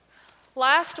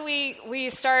Last week, we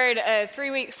started a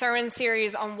 3-week sermon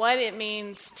series on what it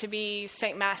means to be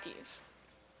St. Matthew's,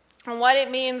 and what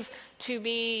it means to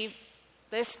be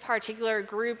this particular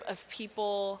group of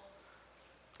people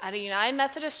at a United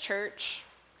Methodist Church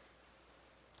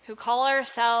who call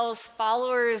ourselves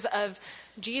followers of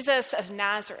Jesus of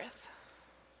Nazareth.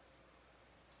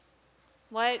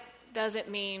 What does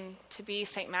it mean to be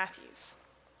St. Matthew's?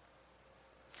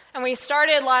 And we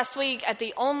started last week at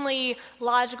the only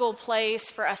logical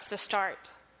place for us to start,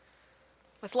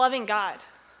 with loving God.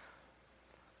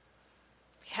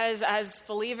 Because as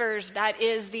believers, that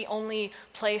is the only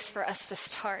place for us to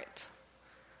start.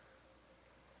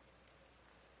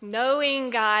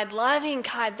 Knowing God, loving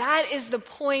God, that is the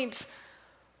point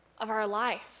of our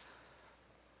life.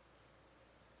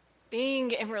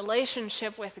 Being in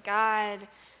relationship with God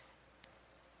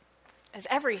is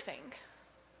everything.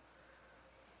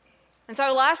 And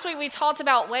so last week we talked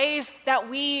about ways that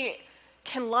we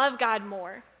can love God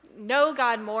more, know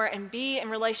God more, and be in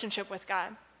relationship with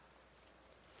God.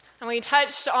 And we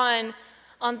touched on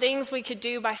things we could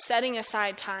do by setting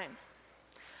aside time,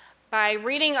 by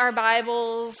reading our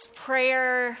Bibles,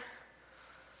 prayer,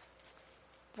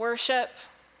 worship,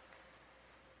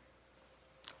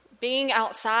 being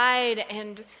outside,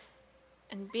 and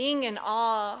being in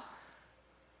awe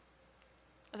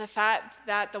of the fact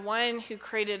that the one who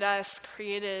created us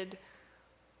created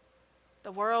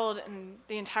the world and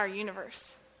the entire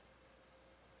universe.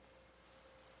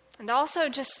 And also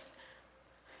just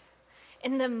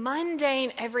in the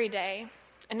mundane everyday,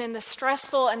 and in the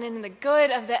stressful and in the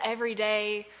good of the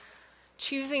everyday,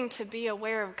 choosing to be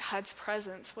aware of God's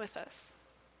presence with us.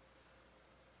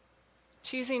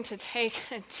 Choosing to take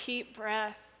a deep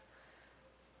breath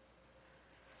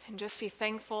and just be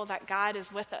thankful that God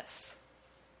is with us.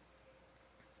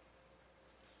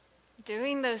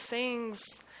 Doing those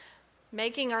things,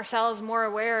 making ourselves more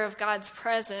aware of God's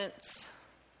presence,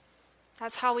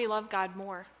 that's how we love God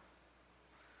more.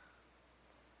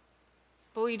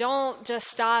 But we don't just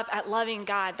stop at loving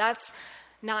God. That's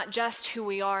not just who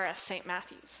we are as St.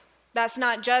 Matthew's. That's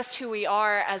not just who we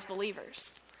are as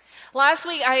believers. Last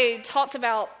week I talked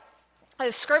about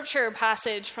a scripture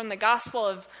passage from the Gospel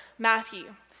of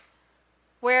Matthew,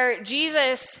 where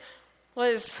Jesus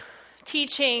was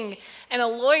teaching, and a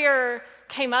lawyer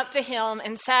came up to him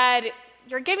and said,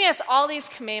 "You're giving us all these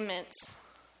commandments.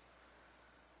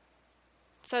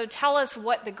 So tell us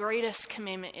what the greatest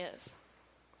commandment is."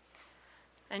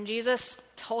 And Jesus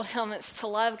told him it's to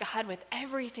love God with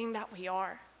everything that we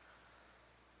are.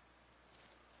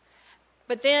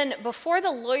 But then, before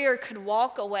the lawyer could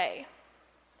walk away,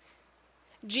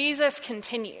 Jesus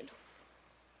continued.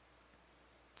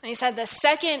 And he said, "The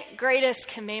second greatest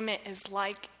commandment is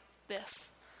like this: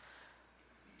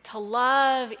 to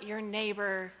love your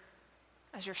neighbor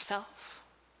as yourself."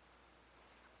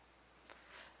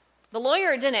 The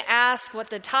lawyer didn't ask what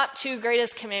the top 2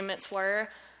 greatest commandments were.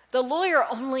 The lawyer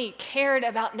only cared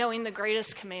about knowing the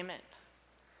greatest commandment.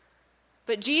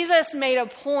 But Jesus made a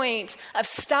point of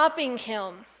stopping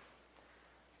him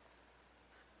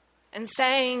and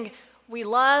saying, we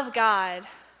love God,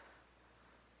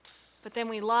 but then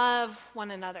we love one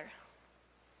another.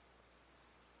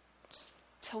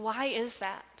 So why is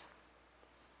that?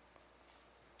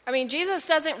 I mean, Jesus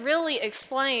doesn't really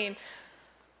explain,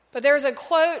 but there's a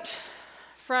quote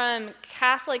from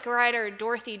Catholic writer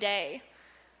Dorothy Day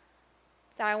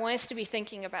that I want us to be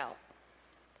thinking about.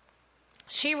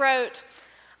 She wrote,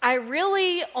 "I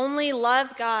really only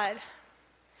love God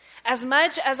as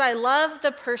much as I love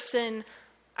the person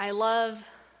I love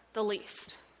the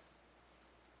least."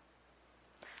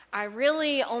 I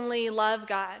really only love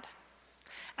God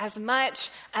as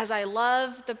much as I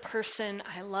love the person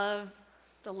I love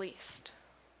the least.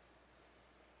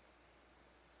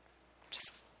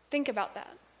 Just think about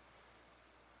that.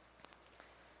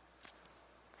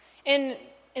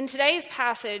 In today's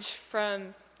passage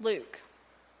from Luke,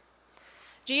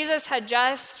 Jesus had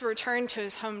just returned to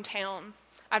his hometown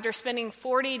after spending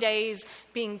 40 days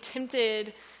being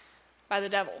tempted by the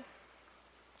devil.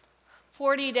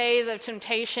 40 days of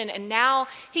temptation, and now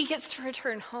he gets to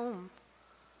return home.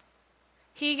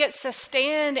 He gets to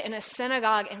stand in a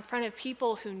synagogue in front of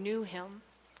people who knew him,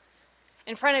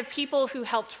 in front of people who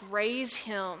helped raise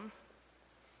him.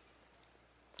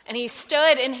 And he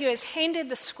stood and he was handed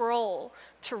the scroll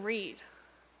to read.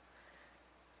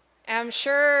 And I'm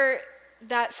sure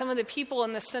that some of the people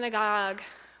in the synagogue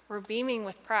were beaming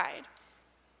with pride,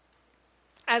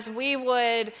 as we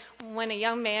would when a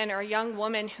young man or a young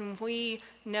woman whom we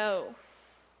know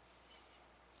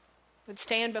would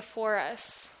stand before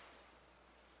us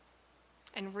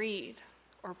and read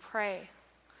or pray.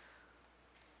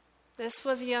 This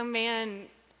was a young man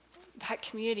that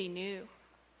community knew.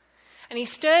 And he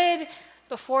stood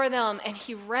before them and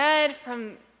he read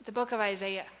from the book of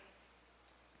Isaiah.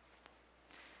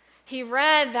 He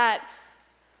read that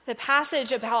the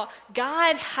passage about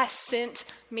God has sent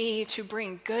me to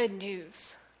bring good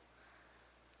news.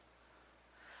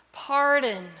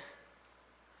 Pardon,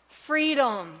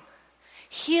 freedom,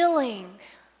 healing.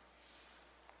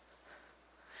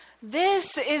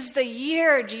 This is the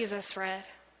year, Jesus read.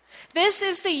 This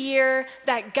is the year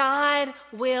that God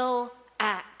will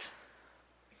act.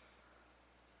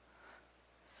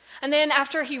 And then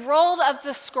after he rolled up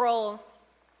the scroll,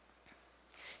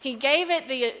 he gave it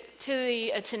to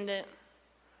the attendant,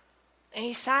 and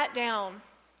he sat down.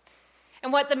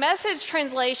 And what the Message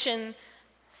translation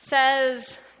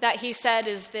says that he said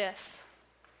is this: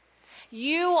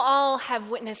 "You all have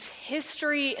witnessed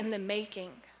history in the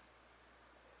making,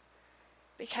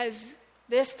 because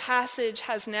this passage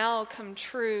has now come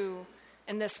true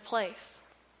in this place.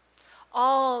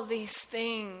 All these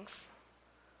things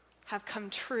have come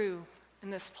true in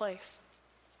this place."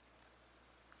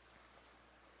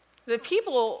 The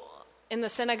people in the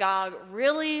synagogue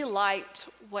really liked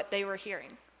what they were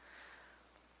hearing.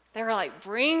 They were like,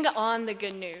 bring on the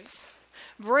good news.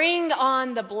 Bring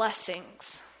on the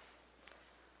blessings.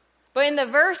 But in the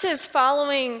verses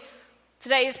following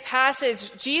today's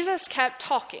passage, Jesus kept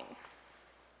talking.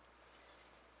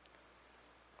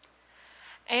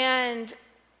 And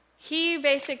he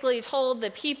basically told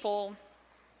the people,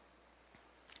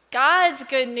 God's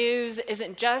good news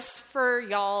isn't just for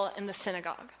y'all in the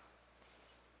synagogue.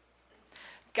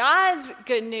 God's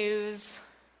good news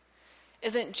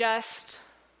isn't just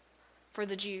for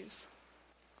the Jews.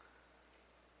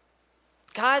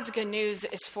 God's good news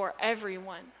is for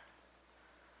everyone,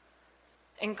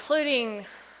 including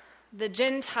the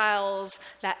Gentiles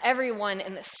that everyone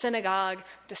in the synagogue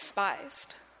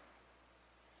despised.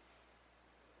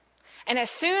 And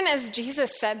as soon as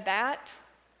Jesus said that,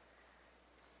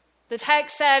 the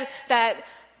text said that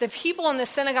the people in the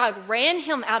synagogue ran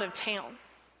him out of town.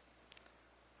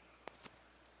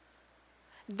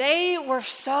 They were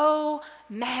so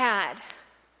mad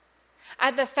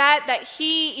at the fact that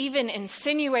he even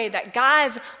insinuated that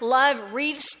God's love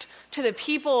reached to the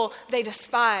people they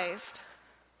despised,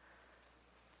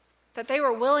 that they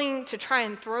were willing to try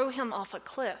and throw him off a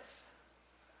cliff.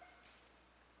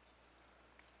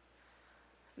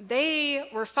 They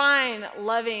were fine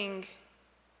loving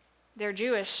their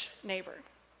Jewish neighbor.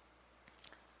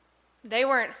 They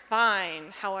weren't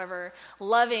fine, however,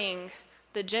 loving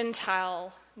the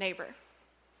Gentile neighbor.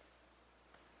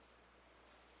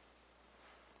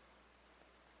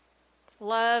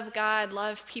 Love God,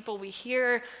 love people. We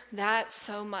hear that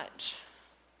so much.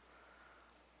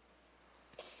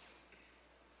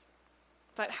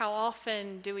 But how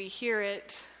often do we hear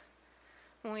it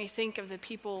when we think of the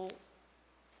people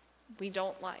we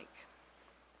don't like?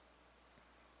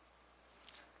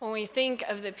 When we think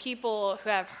of the people who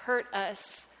have hurt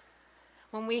us,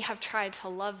 when we have tried to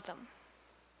love them,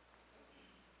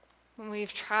 when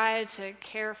we've tried to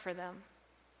care for them.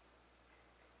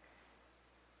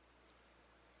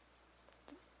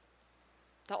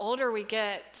 The older we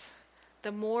get,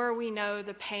 the more we know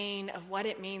the pain of what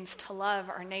it means to love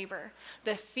our neighbor,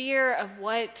 the fear of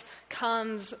what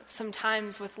comes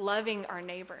sometimes with loving our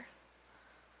neighbor.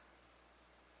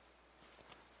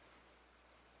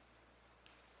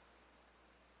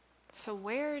 So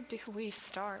where do we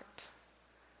start?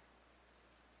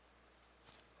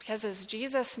 Because as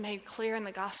Jesus made clear in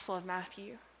the Gospel of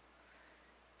Matthew,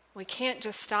 we can't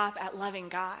just stop at loving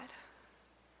God.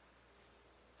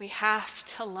 We have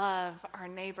to love our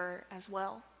neighbor as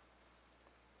well.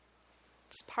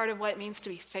 It's part of what it means to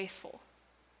be faithful.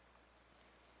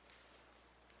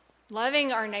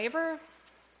 Loving our neighbor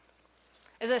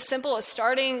is as simple as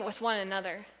starting with one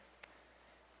another.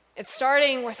 It's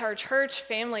starting with our church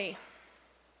family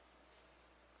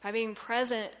by being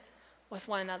present with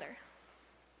one another,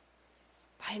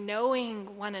 by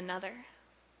knowing one another,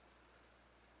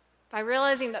 by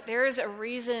realizing that there is a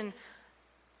reason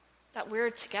that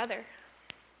we're together,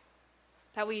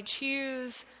 that we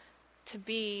choose to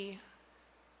be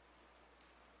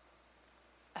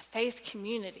a faith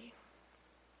community,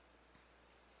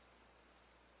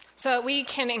 so that we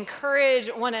can encourage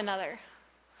one another,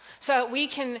 so that we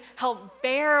can help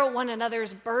bear one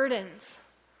another's burdens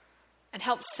and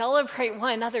help celebrate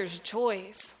one another's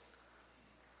joys.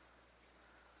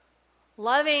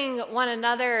 Loving one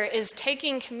another is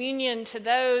taking communion to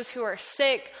those who are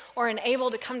sick or unable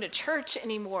to come to church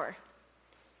anymore.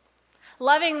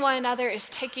 Loving one another is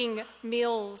taking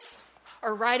meals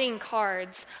or writing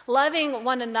cards. Loving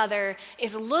one another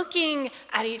is looking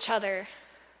at each other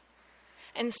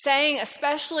and saying,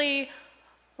 especially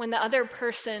when the other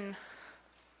person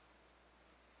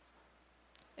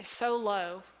is so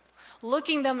low,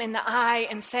 looking them in the eye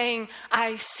and saying,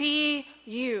 I see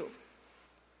you.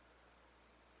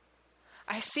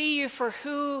 I see you for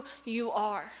who you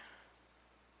are.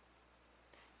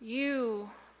 You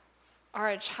are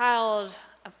a child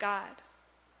of God.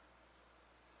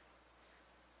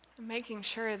 And making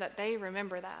sure that they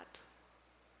remember that.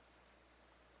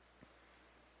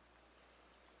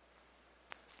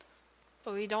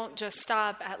 But we don't just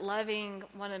stop at loving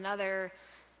one another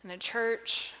in a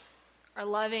church or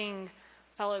loving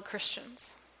fellow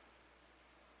Christians.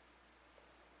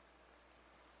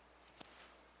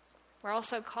 We're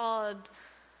also called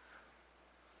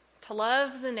to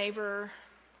love the neighbor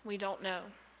we don't know,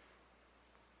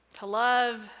 to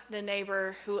love the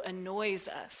neighbor who annoys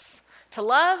us, to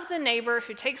love the neighbor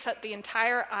who takes up the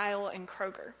entire aisle in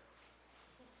Kroger.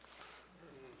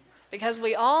 Because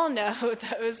we all know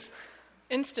those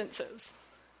instances.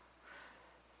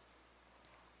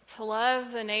 To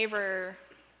love the neighbor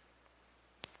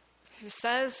who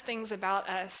says things about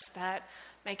us that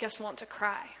make us want to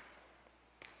cry.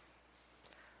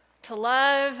 To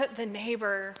love the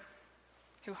neighbor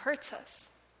who hurts us.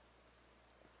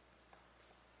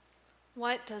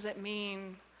 What does it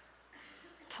mean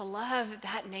to love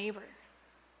that neighbor?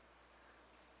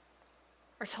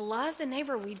 Or to love the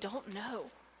neighbor we don't know?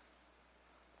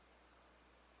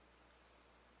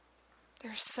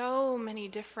 There's so many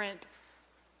different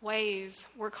ways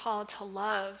we're called to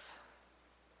love.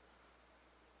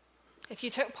 If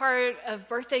you took part of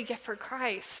Birthday Gift for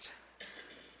Christ,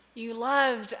 you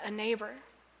loved a neighbor.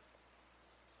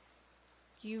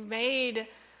 You made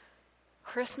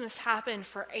Christmas happen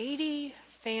for 80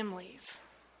 families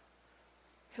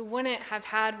who wouldn't have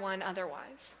had one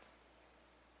otherwise.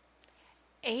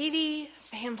 80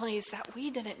 families that we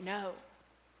didn't know,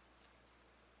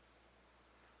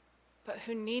 but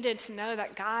who needed to know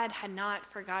that God had not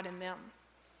forgotten them.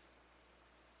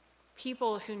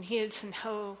 People who needed to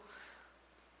know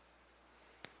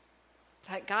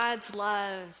that God's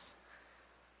love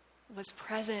was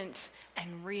present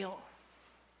and real.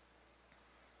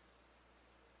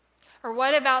 Or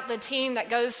what about the team that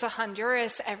goes to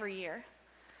Honduras every year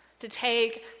to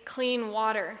take clean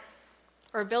water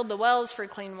or build the wells for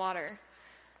clean water,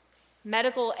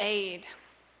 medical aid,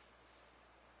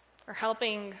 or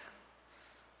helping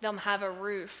them have a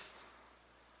roof?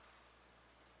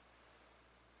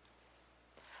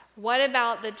 What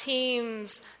about the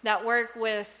teams that work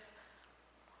with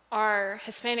our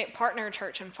Hispanic partner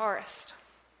church in Forest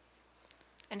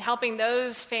and helping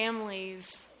those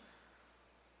families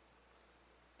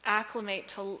acclimate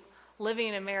to living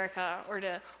in America or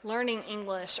to learning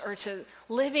English or to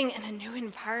living in a new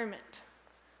environment?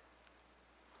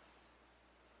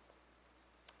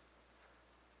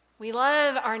 We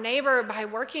love our neighbor by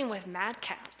working with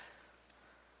Madcap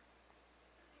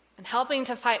and helping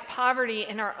to fight poverty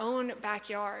in our own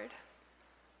backyard,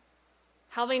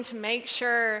 helping to make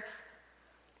sure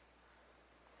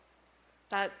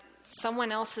that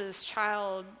someone else's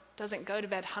child doesn't go to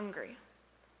bed hungry,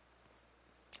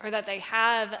 or that they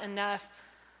have enough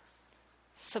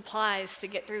supplies to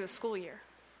get through the school year.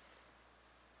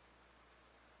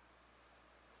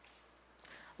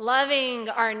 Loving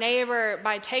our neighbor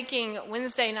by taking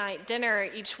Wednesday night dinner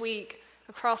each week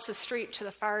across the street to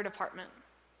the fire department.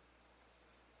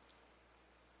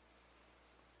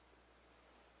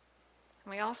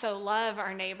 We also love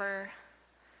our neighbor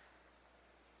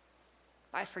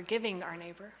by forgiving our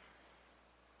neighbor.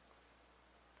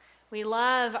 We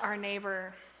love our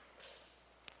neighbor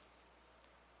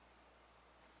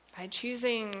by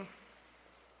choosing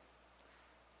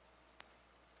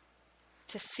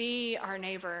to see our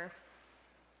neighbor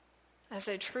as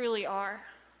they truly are,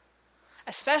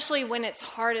 especially when it's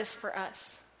hardest for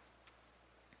us.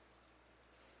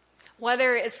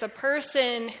 Whether it's the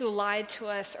person who lied to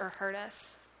us or hurt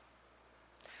us,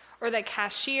 or the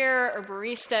cashier or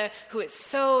barista who it's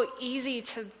so easy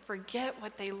to forget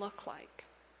what they look like,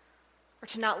 or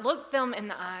to not look them in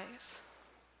the eyes,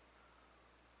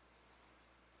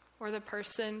 or the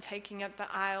person taking up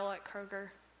the aisle at Kroger,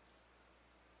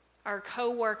 our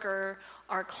coworker,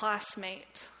 our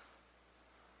classmate.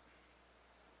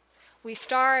 We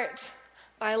start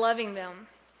by loving them,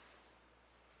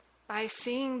 by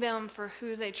seeing them for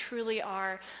who they truly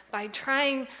are, by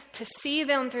trying to see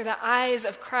them through the eyes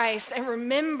of Christ and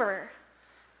remember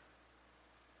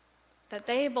that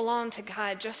they belong to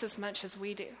God just as much as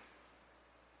we do.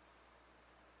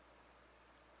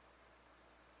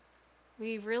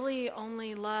 we really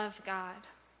only love God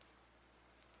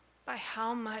by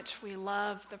how much we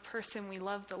love the person we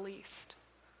love the least.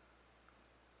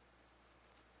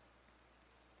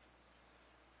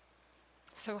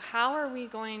 So how are we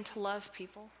going to love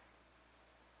people?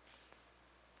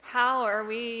 How are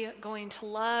we going to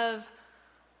love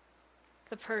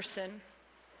the person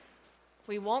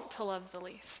we want to love the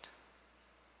least?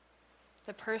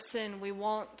 The person we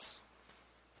want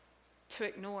to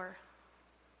ignore?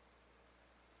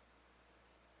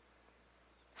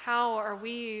 How are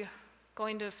we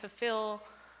going to fulfill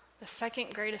the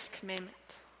second greatest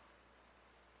commandment?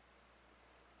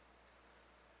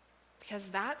 Because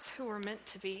that's who we're meant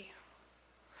to be.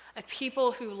 A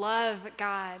people who love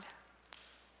God.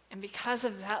 And because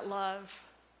of that love,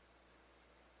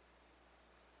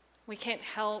 we can't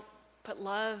help but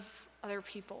love other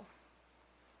people.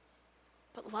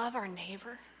 But love our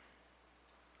neighbor.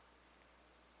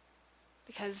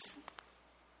 Because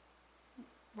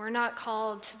we're not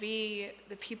called to be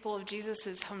the people of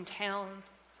Jesus' hometown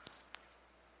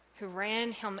who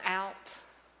ran him out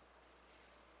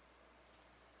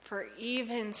for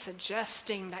even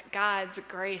suggesting that God's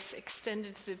grace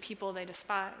extended to the people they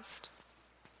despised.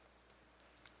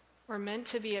 We're meant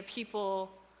to be a people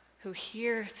who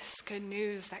hear this good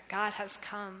news that God has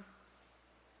come.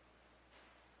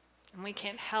 And we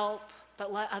can't help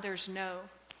but let others know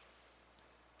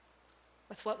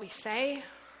with what we say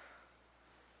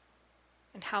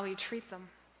and how we treat them.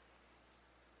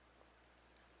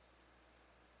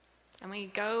 And we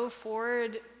go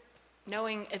forward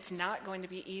knowing it's not going to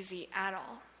be easy at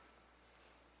all.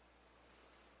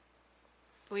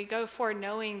 We go forward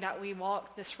knowing that we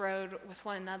walk this road with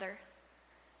one another.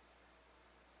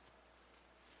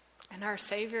 And our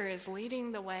Savior is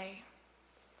leading the way,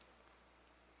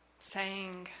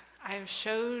 saying, I have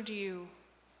showed you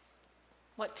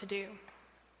what to do.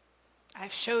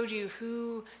 I've showed you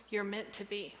who you're meant to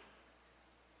be.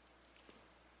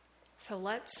 So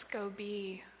let's go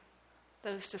be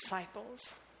those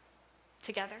disciples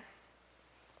together.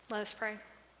 Let us pray.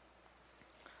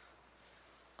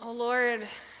 Oh Lord,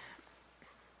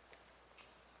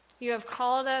 you have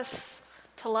called us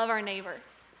to love our neighbor.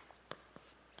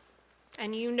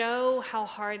 And you know how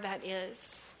hard that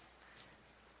is.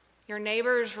 Your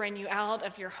neighbors ran you out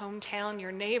of your hometown.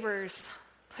 Your neighbors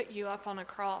put you up on a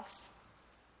cross.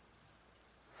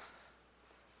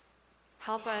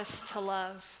 Help us to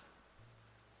love.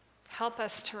 Help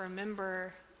us to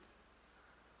remember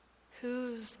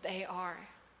whose they are.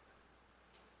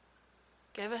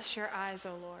 Give us your eyes,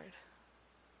 O Lord,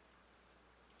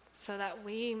 so that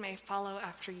we may follow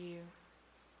after you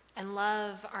and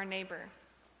love our neighbor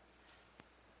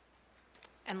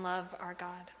and love our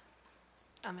God.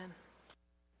 Amen.